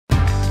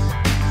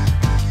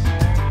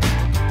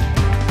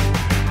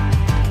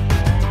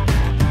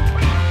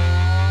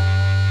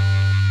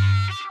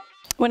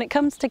When it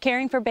comes to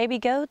caring for baby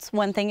goats,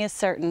 one thing is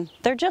certain: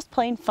 they're just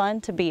plain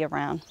fun to be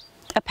around.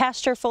 A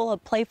pasture full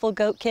of playful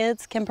goat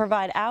kids can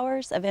provide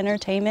hours of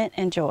entertainment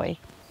and joy.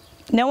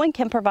 No one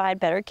can provide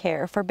better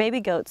care for baby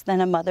goats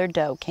than a mother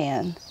doe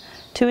can.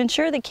 To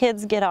ensure the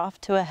kids get off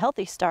to a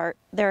healthy start,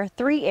 there are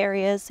 3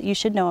 areas you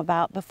should know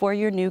about before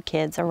your new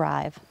kids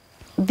arrive.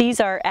 These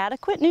are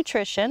adequate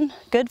nutrition,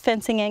 good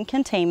fencing and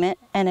containment,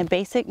 and a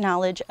basic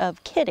knowledge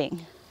of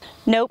kidding.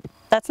 Nope,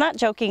 that's not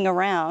joking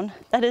around.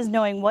 That is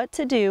knowing what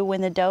to do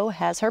when the doe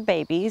has her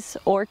babies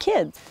or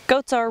kids.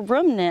 Goats are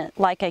ruminant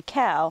like a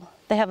cow.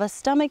 They have a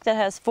stomach that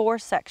has 4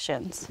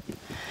 sections.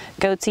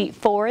 Goats eat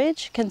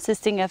forage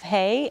consisting of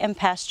hay and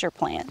pasture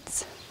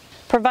plants.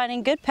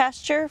 Providing good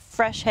pasture,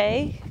 fresh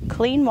hay,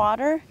 clean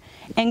water,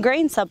 and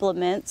grain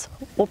supplements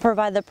will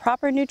provide the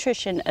proper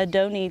nutrition a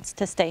doe needs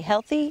to stay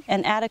healthy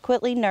and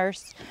adequately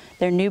nurse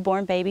their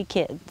newborn baby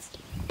kids.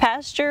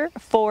 Pasture,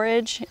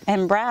 forage,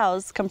 and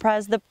browse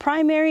comprise the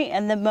primary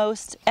and the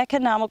most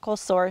economical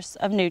source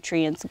of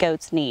nutrients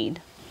goats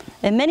need.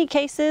 In many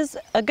cases,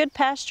 a good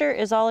pasture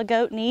is all a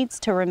goat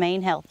needs to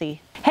remain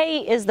healthy.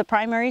 Hay is the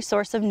primary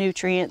source of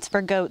nutrients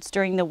for goats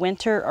during the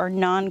winter or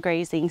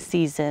non-grazing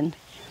season.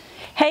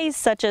 Hays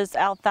such as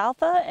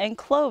alfalfa and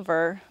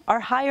clover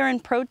are higher in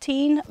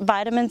protein,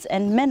 vitamins,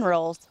 and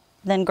minerals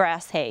than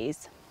grass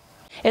hays.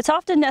 It's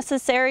often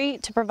necessary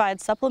to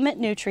provide supplement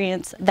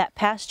nutrients that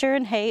pasture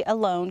and hay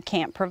alone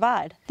can't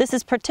provide. This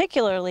is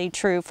particularly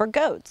true for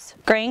goats.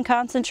 Grain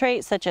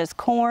concentrates such as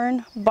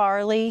corn,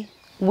 barley,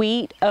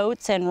 wheat,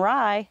 oats, and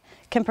rye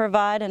can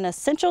provide an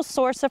essential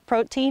source of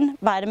protein,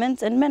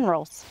 vitamins, and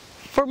minerals.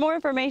 For more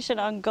information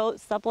on goat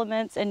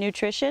supplements and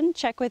nutrition,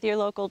 check with your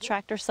local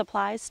Tractor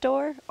Supply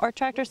store or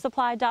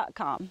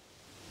tractorsupply.com.